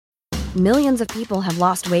Millions of people have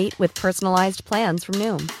lost weight with personalized plans from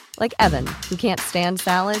Noom, like Evan, who can't stand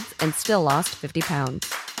salads and still lost 50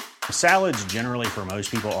 pounds. Salads generally for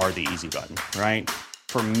most people are the easy button, right?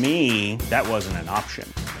 For me, that wasn't an option.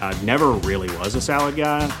 I never really was a salad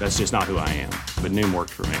guy. That's just not who I am. But Noom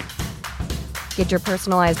worked for me. Get your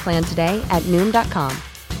personalized plan today at Noom.com.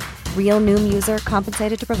 Real Noom user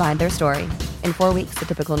compensated to provide their story. In 4 weeks, the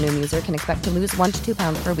typical Noom user can expect to lose 1 to 2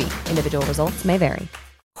 pounds per week. Individual results may vary.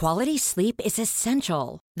 Quality sleep is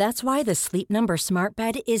essential. That's why the Sleep Number Smart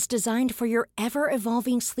Bed is designed for your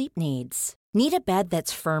ever-evolving sleep needs. Need a bed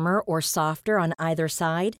that's firmer or softer on either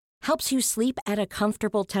side? Helps you sleep at a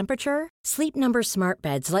comfortable temperature? Sleep Number Smart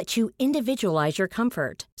Beds let you individualize your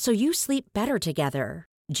comfort, so you sleep better together.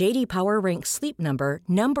 J.D. Power ranks Sleep Number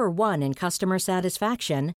number 1 in customer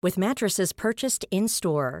satisfaction with mattresses purchased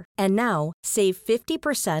in-store. And now, save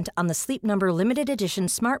 50% on the Sleep Number Limited Edition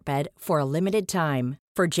Smart Bed for a limited time.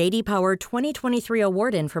 For J.D. Power 2023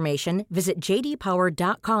 award information, visit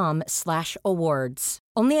jdpower.com/awards.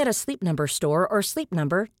 Only at a Sleep Number store or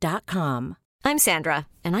sleepnumber.com. I'm Sandra,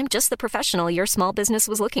 and I'm just the professional your small business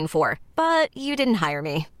was looking for. But you didn't hire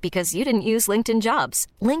me because you didn't use LinkedIn Jobs.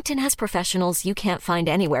 LinkedIn has professionals you can't find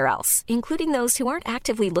anywhere else, including those who aren't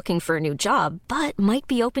actively looking for a new job, but might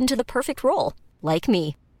be open to the perfect role, like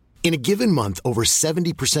me. In a given month, over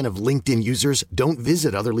 70% of LinkedIn users don't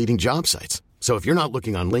visit other leading job sites. So if you're not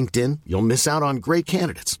looking on LinkedIn, you'll miss out on great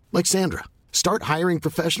candidates like Sandra. Start hiring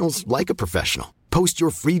professionals like a professional. Post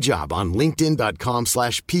your free job on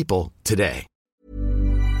linkedin.com/people today.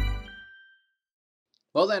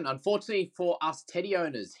 Well then, unfortunately for us Teddy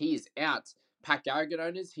owners, he is out. Pat Garrigan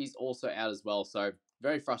owners, he's also out as well. So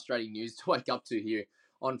very frustrating news to wake up to here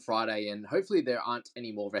on Friday. And hopefully there aren't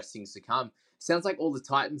any more restings to come. Sounds like all the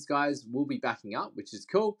Titans guys will be backing up, which is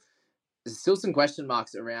cool. There's still some question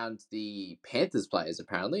marks around the Panthers players,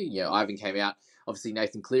 apparently. You know, Ivan came out. Obviously,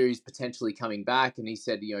 Nathan Cleary's potentially coming back, and he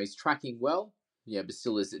said, you know, he's tracking well. Yeah, but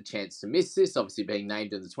still there's a chance to miss this, obviously being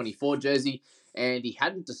named in the 24 jersey. And he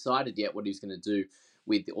hadn't decided yet what he was going to do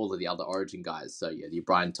with all of the other Origin guys. So, yeah, the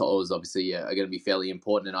Brian To'os obviously are going to be fairly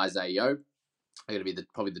important, and Isaiah Yeo are going to be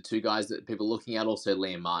probably the two guys that people are looking at. Also,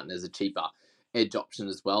 Liam Martin as a cheaper edge option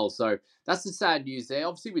as well. So that's the sad news there.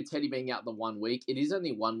 Obviously, with Teddy being out the 1 week, it is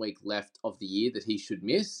only 1 week left of the year that he should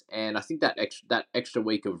miss. And I think that extra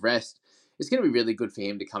week of rest is going to be really good for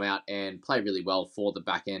him to come out and play really well for the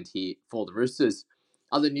back end here for the Roosters.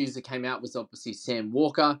 Other news that came out was obviously Sam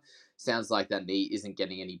Walker. Sounds like that knee isn't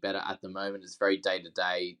getting any better at the moment. It's very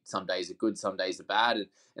day-to-day. Some days are good, some days are bad.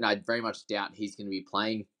 And I very much doubt he's going to be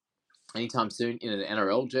playing anytime soon in an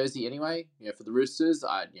NRL jersey anyway. You know, for the Roosters,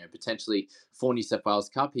 potentially for New South Wales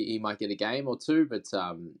Cup, he might get a game or two. But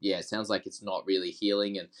yeah, it sounds like it's not really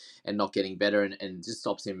healing and not getting better, and just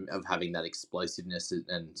stops him of having that explosiveness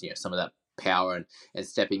and some of that power and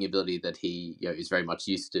stepping ability that he is very much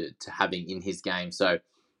used to having in his game. So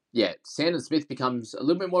yeah, Sandon Smith becomes a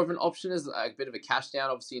little bit more of an option as a bit of a cash down,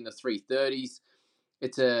 obviously in the 330s.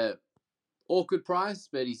 It's a awkward price,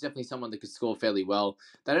 but he's definitely someone that could score fairly well.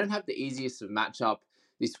 They don't have the easiest of matchup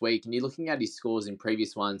this week, and you're looking at his scores in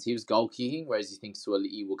previous ones. He was goal kicking, whereas he thinks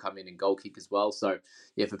Suoli'i will come in and goal kick as well. So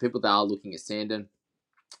yeah, for people that are looking at Sandon,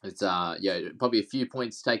 it's probably a few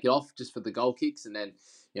points to take it off just for the goal kicks, and then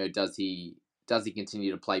does he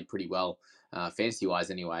continue to play pretty well fantasy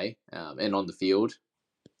wise anyway, and on the field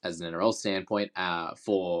as an NRL standpoint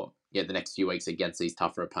for the next few weeks against these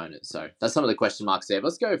tougher opponents. So that's some of the question marks there. But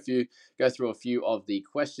let's go through a few of the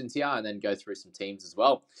questions here and then go through some teams as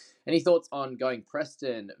well. Any thoughts on going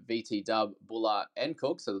Preston, VT Dub, Buller, and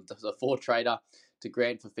Cook? So the 4-trader to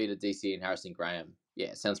Grant, Fafita, DC, and Harrison Graham.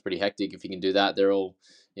 Yeah, sounds pretty hectic if you can do that. They're all,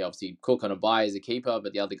 obviously Cook on a bye as a keeper,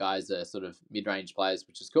 but the other guys are sort of mid-range players,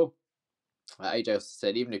 which is cool. AJ also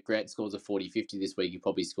said, even if Grant scores a 40-50 this week, he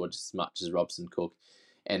probably scored just as much as Robson, Cook,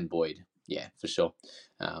 and Boyd. Yeah, for sure.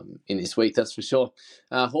 In this week, that's for sure.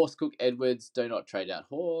 Horse, Cook, Edwards, do not trade out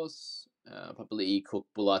Horse. Probably Cook,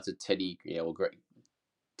 Bullard to Teddy. Yeah, well, great.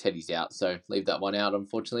 Teddy's out, so leave that one out,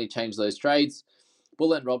 unfortunately. Change those trades.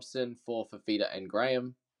 Bull and Robson for Fafita and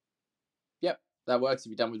Graham. Yep, that works.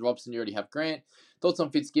 If you're done with Robson, you already have Grant. Thoughts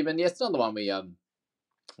on Fitzgibbon? Yeah, it's another one we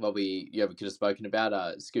could have spoken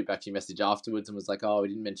about. Scoop actually messaged afterwards and was like, we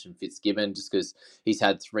didn't mention Fitzgibbon just because he's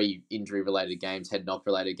had 3 injury-related games, head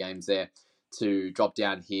knock-related games there to drop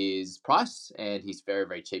down his price, and he's very,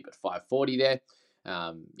 very cheap at $5.40 there.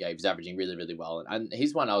 He was averaging really, really well. And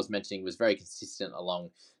his one I was mentioning was very consistent along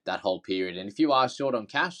that whole period. And if you are short on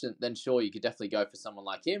cash, then sure, you could definitely go for someone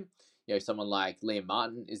like him. Someone like Liam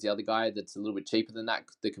Martin is the other guy that's a little bit cheaper than that.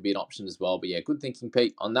 That could be an option as well. But yeah, good thinking,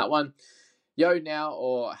 Pete, on that one. Yo now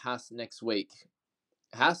or Haas next week?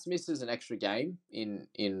 Haas misses an extra game in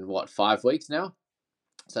 5 weeks now.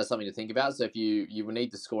 So that's something to think about. So if you will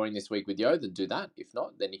need the scoring this week with Yo, then do that. If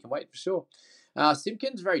not, then you can wait for sure.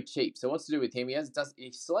 Simpkins very cheap. So what's to do with him?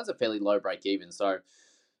 He still has a fairly low break even. So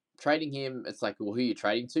trading him, it's like, well, who are you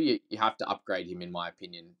trading to? You have to upgrade him, in my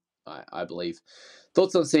opinion. I believe.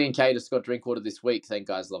 Thoughts on C&K to Scott Drinkwater this week? Thank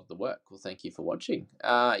guys, love the work. Well, thank you for watching.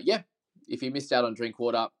 If you missed out on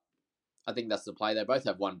Drinkwater, I think that's the play. They both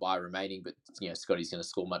have one bye remaining, but Scotty's going to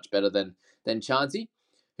score much better than Chansey.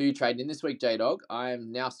 Who you trading in this week, J-Dog? I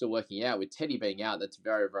am now still working out with Teddy being out. That's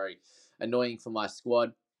very, very annoying for my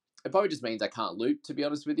squad. It probably just means I can't loop, to be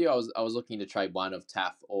honest with you. I was looking to trade one of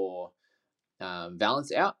Taff or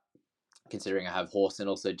Valence out, considering I have Horse and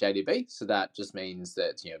also JDB. So that just means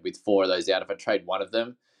that, with 4 of those out, if I trade one of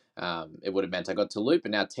them, it would have meant I got to loop.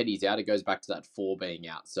 And now Teddy's out. It goes back to that 4 being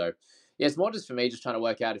out. So, yeah, it's more just for me just trying to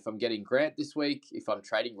work out if I'm getting Grant this week, if I'm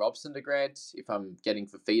trading Robson to Grant, if I'm getting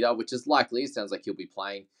Fafita, which is likely. It sounds like he'll be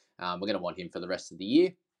playing. We're going to want him for the rest of the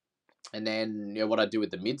year. And then, what I do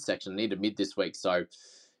with the mid section, I need a mid this week. So,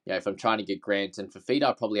 if I'm trying to get Grant and Fafita,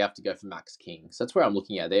 I probably have to go for Max King. So that's where I'm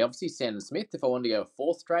looking at there. Obviously, Sandon Smith, if I wanted to go a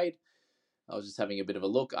 4th trade, I was just having a bit of a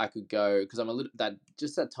look. I could go, because I'm that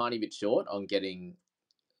tiny bit short on getting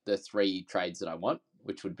the 3 trades that I want,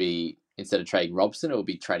 which would be, instead of trading Robson, it would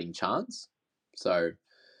be trading Chance. So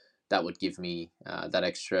that would give me that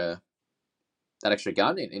extra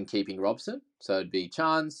gun in keeping Robson. So it'd be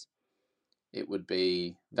Chance, it would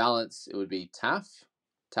be Valence, it would be Taff.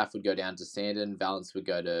 Taff would go down to Sandon, Valence would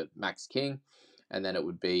go to Max King, and then it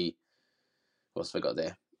would be, what else have I got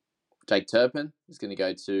there? Jake Turpin is going to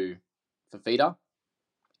go to Fafita,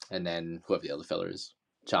 and then whoever the other fella is.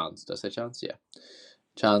 Chance. Did I say Chance? Yeah.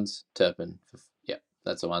 Chance, Turpin. Yeah,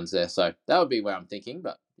 that's the ones there. So that would be where I'm thinking,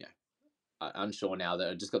 but I'm unsure now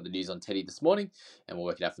that I just got the news on Teddy this morning, and we'll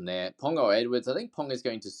work it out from there. Ponga or Edwards? I think Ponga is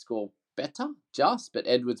going to score better, but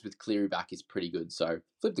Edwards with Cleary back is pretty good. So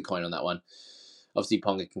flip the coin on that one. Obviously,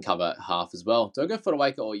 Ponga can cover half as well. Do I go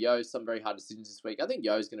Fodawaker or Yo? Some very hard decisions this week. I think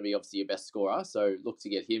Yo is going to be obviously your best scorer, so look to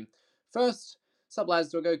get him first. Sup, lads?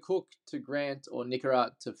 Do I go Cook to Grant or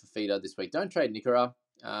Nikora to Fafita this week? Don't trade Nikora.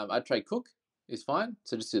 I'd trade Cook. Is fine.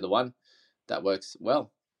 So just do the one. That works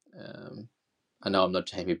well. I know I'm not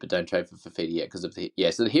champion, but don't trade for Fafita yet because of the... Yeah,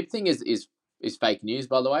 so the hip thing is fake news,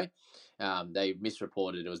 by the way. They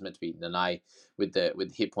misreported it was meant to be Nene with the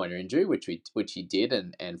hip pointer injury, which he did,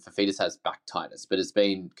 and Fafita has back tightness, but it's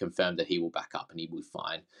been confirmed that he will back up and he will be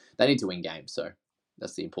fine. They need to win games, so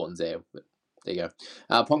that's the importance there. But there you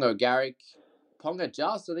go. Ponga Garrick. Ponga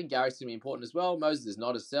just. I think Garrick's going to be important as well. Moses is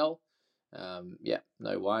not a sell.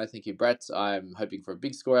 No why. Thank you, Brett. I'm hoping for a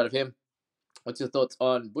big score out of him. What's your thoughts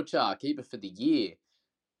on Butcher, keeper for the year?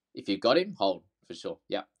 If you got him, hold for sure.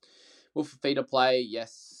 Yeah. Will Fafita play?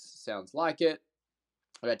 Yes. Sounds like it.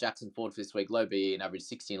 I got Jackson Ford for this week. Low BE and average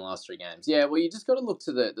 60 in the last 3 games. Yeah, well, you just got to look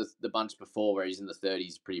to the bunch before where he's in the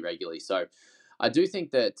 30s pretty regularly. So I do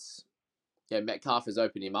think that Metcalf has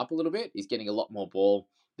opened him up a little bit. He's getting a lot more ball.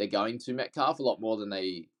 They're going to Metcalf a lot more than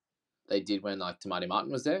they did when Tamati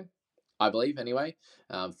Martin was there, I believe, anyway.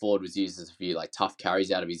 Ford was used as a few tough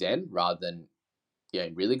carries out of his end rather than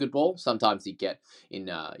really good ball. Sometimes he'd get in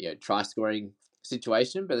try-scoring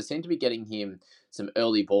situation, but they seem to be getting him some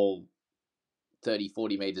early ball 30,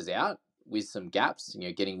 40 meters out with some gaps,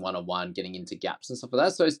 getting one-on-one, getting into gaps and stuff like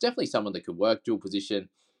that. So it's definitely someone that could work dual position.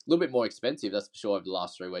 A little bit more expensive, that's for sure, over the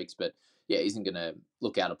last 3 weeks, but isn't going to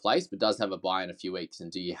look out of place, but does have a buy in a few weeks. And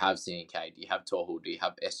do you have C&K? Do you have Torhul? Do you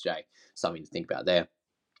have SJ? Something to think about there.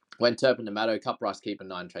 When Turpin to Matto, Cup Rice keeper,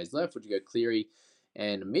 9 trades left. Would you go Cleary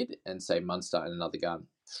and mid and say Munster and another gun?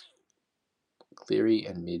 Cleary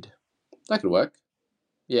and mid. That could work.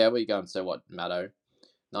 Yeah, where you go and say what? Matto.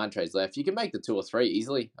 9 trades left. You can make the 2 or 3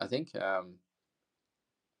 easily, I think.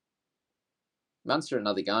 Munster,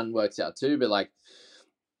 another gun, works out too, but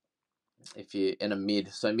if you're in a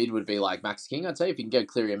mid, so mid would be Max King, I'd say. If you can go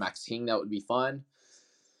Cleary and Max King, that would be fine.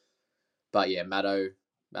 But yeah, Matto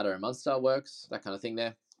and Munster works, that kind of thing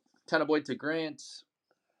there. Tanner Boyd to Grant.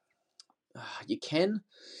 You can.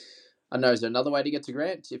 I know, is there another way to get to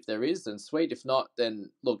Grant? If there is, then sweet. If not,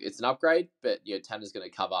 then look, it's an upgrade, but Tanner's going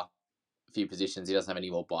to cover a few positions. He doesn't have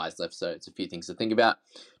any more buys left, so it's a few things to think about.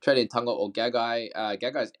 Trading Tunga or Gagai.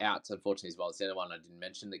 Gagai's out, unfortunately, as well. It's the other one I didn't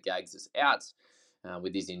mention, that Gags is out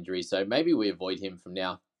with his injury, so maybe we avoid him from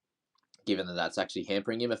now, given that that's actually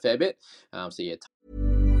hampering him a fair bit.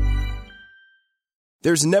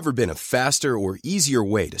 There's never been a faster or easier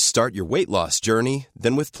way to start your weight loss journey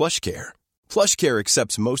than with PlushCare. PlushCare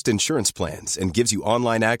accepts most insurance plans and gives you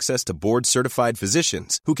online access to board-certified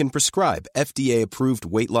physicians who can prescribe FDA-approved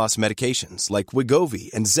weight loss medications like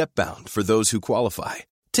Wegovy and Zepbound for those who qualify.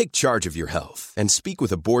 Take charge of your health and speak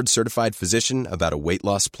with a board-certified physician about a weight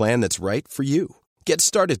loss plan that's right for you. Get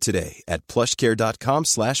started today at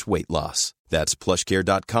plushcare.com/weight loss. That's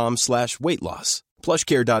plushcare.com/weight loss.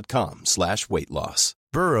 plushcare.com/weight loss.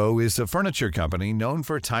 Burrow is a furniture company known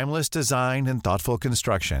for timeless design and thoughtful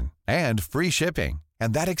construction and free shipping,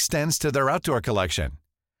 and that extends to their outdoor collection.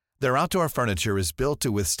 Their outdoor furniture is built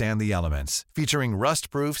to withstand the elements, featuring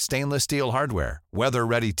rust-proof stainless steel hardware,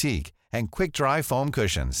 weather-ready teak, and quick-dry foam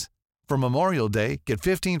cushions. For Memorial Day, get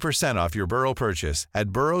 15% off your Burrow purchase at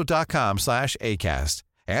burrow.com/acast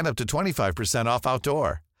and up to 25% off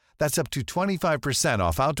outdoor. That's up to 25%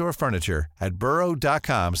 off outdoor furniture at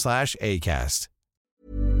burrow.com/acast.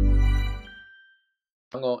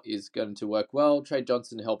 Tango is going to work well. Trade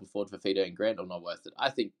Johnson to help afford Fafita and Grant, or not worth it? I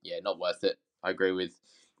think, not worth it. I agree with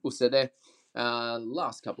Usa there.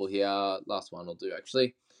 Last couple here. Last one will do,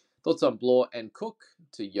 actually. Thoughts on Blore and Cook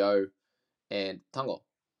to Yo and Tango.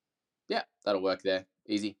 Yeah, that'll work there.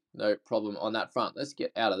 Easy. No problem on that front. Let's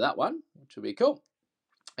get out of that one, which will be cool.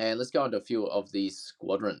 And let's go into a few of these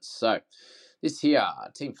squadrons. So, this here,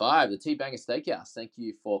 Team 5, the T-Banger Steakhouse. Thank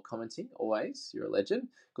you for commenting, always. You're a legend.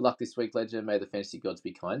 Good luck this week, legend. May the fantasy gods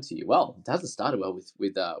be kind to you. Well, it hasn't started well with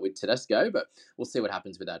Tedesco, but we'll see what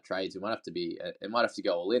happens with our trades. It might have to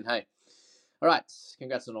go all in, hey. All right,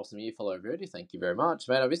 congrats on an awesome year, follow video. Thank you very much.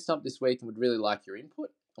 Mate, I've been stumped this week and would really like your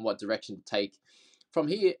input on what direction to take from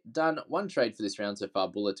here. Done one trade for this round so far,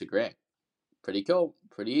 Buller to Grant. Pretty cool,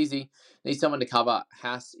 pretty easy. Need someone to cover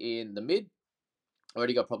Haas in the mid.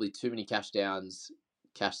 Already got probably too many cash downs.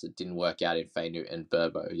 Cash that didn't work out in Fainu and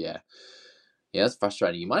Burbo. Yeah, that's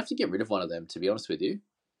frustrating. You might have to get rid of one of them, to be honest with you.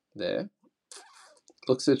 There.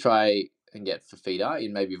 Looks to try and get Fafita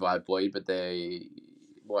in maybe via Boyd, but the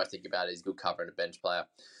more I think about it, he's a good cover and a bench player.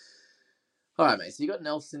 All right, mate. So you got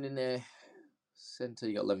Nelson in there. Centre,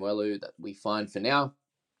 you got Lemuelu. That we find for now.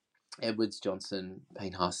 Edwards, Johnson,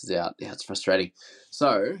 Payne Haas is out. Yeah, it's frustrating.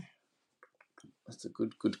 So that's a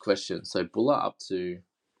good question. So Buller up to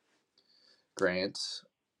Grant.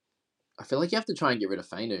 I feel like you have to try and get rid of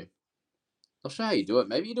Fainu. Not sure how you do it.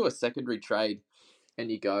 Maybe you do a secondary trade and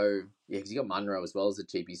you go, because you got Munro as well as a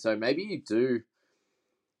cheapie. So maybe you do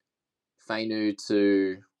Fainu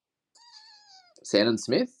to Sandon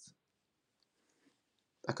Smith.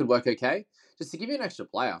 That could work okay. Just to give you an extra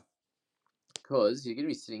player. Because you're going to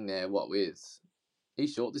be sitting there, with?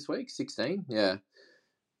 He's short this week? 16? Yeah.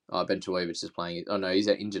 Oh, Ben Chawovic is playing. Oh, no, he's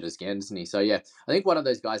injured again, isn't he? So, yeah, I think one of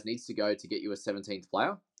those guys needs to go to get you a 17th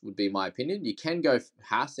player, would be my opinion. You can go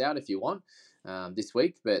Haas out if you want this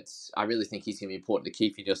week, but I really think he's going to be important to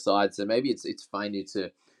keep in your side. So maybe it's fine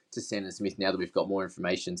to Sandon Smith now that we've got more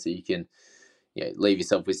information, so you can leave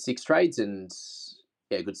yourself with 6 trades and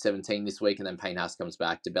a good 17 this week, and then Payne Haas comes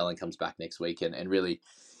back, DeBellin comes back next week, and really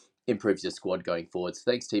improves your squad going forward. So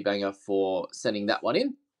thanks, T-Banger, for sending that one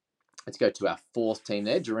in. Let's go to our 4th team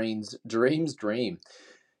there, Dreams Dream.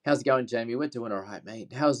 How's it going, Jamie? We're doing all right,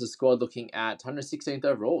 mate. How's the squad looking at 116th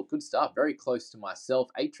overall? Good stuff. Very close to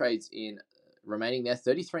myself. 8 trades in remaining there,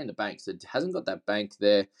 33 in the bank. So it hasn't got that bank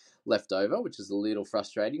there left over, which is a little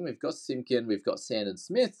frustrating. We've got Simpkin, we've got Sandon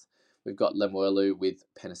Smith, we've got Lemuelu with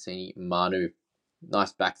Penasini Manu.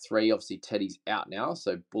 Nice back 3. Obviously, Teddy's out now,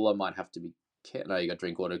 so Buller might have to be... No, you got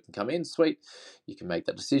Drinkwater can come in. Sweet. You can make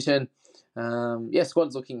that decision.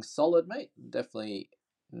 Squad's looking solid, mate. Definitely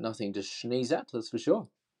nothing to sneeze at, that's for sure.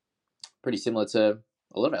 Pretty similar to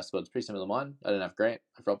a lot of our squads. Pretty similar to mine. I don't have Grant.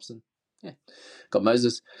 I have Robson. Yeah. Got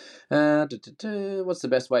Moses. What's the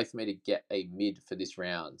best way for me to get a mid for this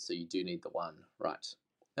round? So you do need the one. Right.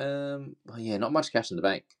 Not much cash in the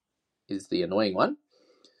bank is the annoying one.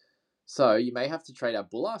 So you may have to trade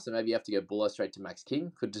out Buller. So maybe you have to go Buller straight to Max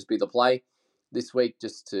King. Could just be the play this week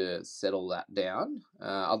just to settle that down.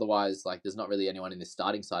 Otherwise, there's not really anyone in this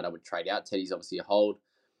starting side I would trade out. Teddy's obviously a hold.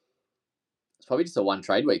 It's probably just a 1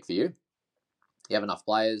 trade week for you. You have enough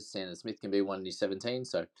players. Sandon Smith can be 1 in your 17,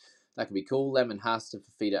 so that could be cool. Lem and Haas to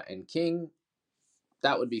Fafita and King.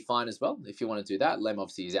 That would be fine as well if you want to do that. Lem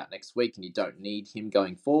obviously is out next week and you don't need him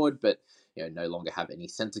going forward, but no longer have any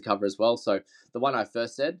centre cover as well. So the one I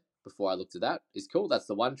first said before I looked at that is cool. That's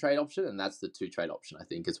the 1 trade option, and that's the 2 trade option, I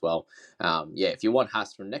think, as well. If you want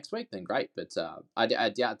Haas from next week, then great. But I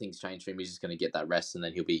doubt things change for him. He's just going to get that rest, and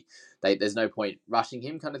then he'll be... there's no point rushing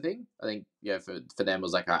him kind of thing. I think, for them, it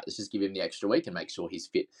was like, all right, let's just give him the extra week and make sure he's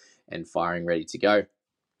fit and firing, ready to go.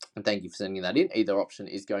 And thank you for sending that in. Either option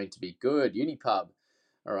is going to be good. Unipub.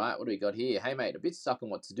 All right, what do we got here? Hey, mate, a bit stuck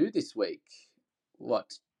on what to do this week.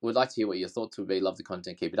 What would like to hear what your thoughts would be. Love the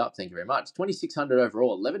content. Keep it up. Thank you very much. 2,600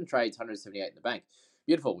 overall, 11 trades, 178 in the bank.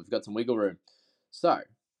 Beautiful. We've got some wiggle room. So,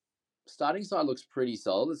 starting side looks pretty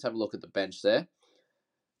solid. Let's have a look at the bench there.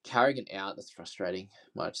 Carrigan out. That's frustrating.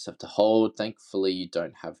 Might just have to hold. Thankfully, you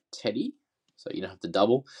don't have Teddy, so you don't have to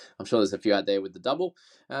double. I'm sure there's a few out there with the double.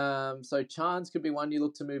 So Chance could be one you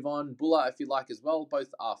look to move on. Buller, if you like as well. Both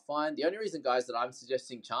are fine. The only reason, guys, that I'm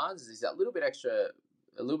suggesting Chance is that a little bit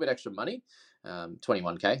extra money.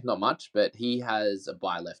 21k, not much, but he has a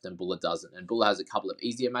bye left and Buller doesn't. And Buller has a couple of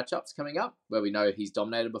easier matchups coming up where we know he's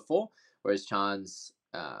dominated before, whereas Chance,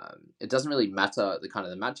 it doesn't really matter the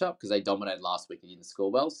matchup because they dominated last week and he didn't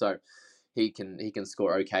score well, so he can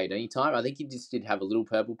score okay at any time. I think he just did have a little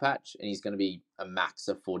purple patch, and he's going to be a max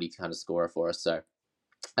of 40 kind of scorer for us, so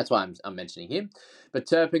that's why I'm mentioning him. But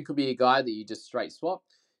Turpin could be a guy that you just straight swap.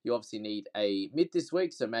 You obviously need a mid this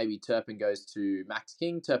week, so maybe Turpin goes to Max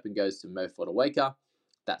King, Turpin goes to Mo Fodawaker.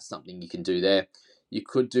 That's something you can do there. You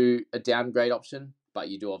could do a downgrade option, but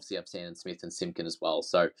you do obviously have Sandon Smith and Simpkin as well,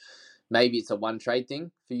 so maybe it's a one trade thing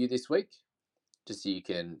for you this week, just so you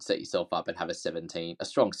can set yourself up and have a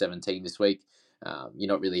strong 17 this week.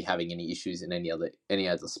 You're not really having any issues in any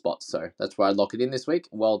other spots, so that's where I lock it in this week.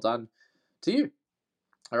 Well done to you.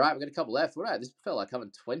 All right, we've got a couple left. All right, this felt like coming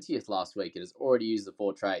 20th last week. It has already used the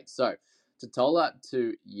 4 trades. So Totola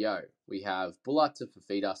to Yo. We have Buller to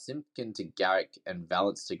Fafita, Simpkin to Garrick, and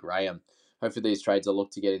Valance to Graham. Hopefully these trades will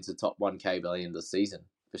look to get into top 1K by the end of the season.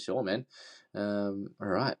 For sure, man. All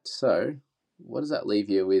right, so what does that leave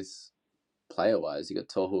you with player-wise? You got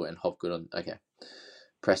Tohu and Hopgood on. Okay,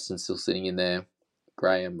 Preston still sitting in there.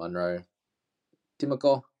 Graham, Munro,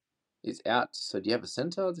 Timoko is out. So do you have a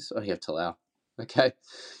centre? You have Talau. Okay,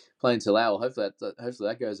 playing Talau. Hopefully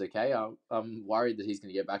that goes okay. I'm worried that he's going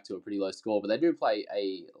to get back to a pretty low score, but they do play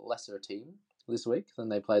a lesser team this week than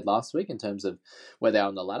they played last week in terms of where they are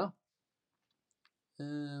on the ladder.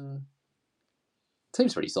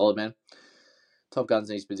 Team's pretty solid, man. Top Guns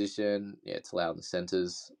in each position. Yeah, Talau in the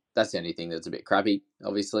centres. That's the only thing that's a bit crappy,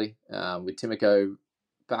 obviously. With Timoko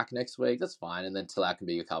back next week, that's fine, and then Talau can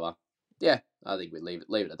be your cover. Yeah, I think we leave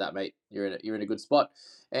it at that, mate. You're in a good spot.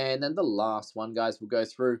 And then the last one, guys, we'll go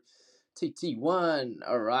through TT1.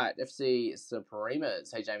 All right, FC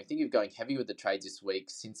Supremas. Hey, Jamie, think of going heavy with the trades this week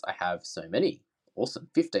since I have so many. Awesome,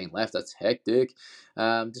 15 left. That's hectic.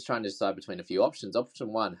 Just trying to decide between a few options.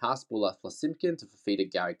 Option 1, Haas, Buller plus Simpkin to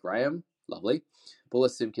Fafita, Garrick, Graham. Lovely. Buller,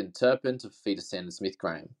 Simpkin, Turpin to Fafita, Sandon Smith,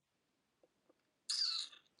 Graham.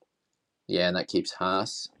 Yeah, and that keeps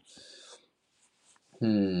Haas.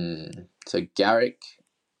 So Garrick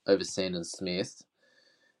over Sandon Smith,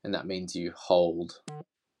 and that means you hold.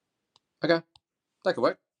 Okay, that could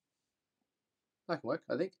work. That can work,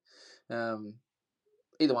 I think.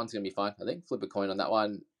 Either one's going to be fine, I think. Flip a coin on that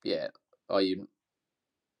one. Yeah. Or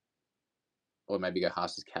maybe go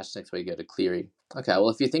Haas's cash next week, go to Cleary. Okay, well,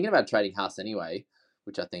 if you're thinking about trading Haas anyway,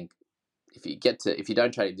 which I think if you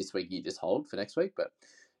don't trade him this week, you just hold for next week. But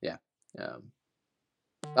yeah,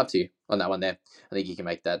 up to you on that one there. I think you can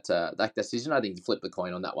make that decision. I think you flip the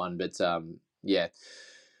coin on that one. But yeah,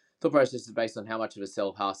 the process is based on how much of a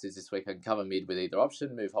sell Haas is this week. I can cover mid with either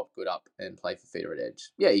option, move Hopgood up and play Fafita at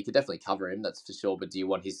edge. Yeah, you could definitely cover him, that's for sure. But do you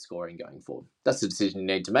want his scoring going forward? That's the decision you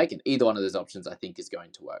need to make. And either one of those options I think is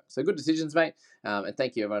going to work. So good decisions, mate. And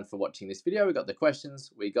thank you everyone for watching this video. We got the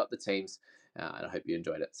questions, we got the teams, and I hope you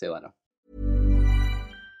enjoyed it. See you later.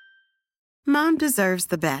 Mom deserves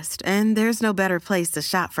the best, and there's no better place to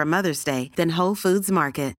shop for Mother's Day than Whole Foods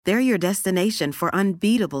Market. They're your destination for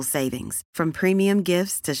unbeatable savings, from premium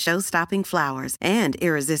gifts to show-stopping flowers and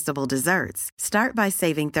irresistible desserts. Start by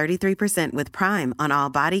saving 33% with Prime on all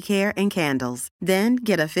body care and candles. Then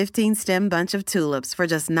get a 15-stem bunch of tulips for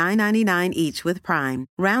just $9.99 each with Prime.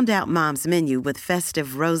 Round out Mom's menu with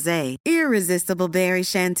festive rosé, irresistible berry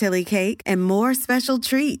chantilly cake, and more special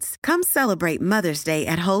treats. Come celebrate Mother's Day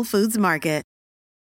at Whole Foods Market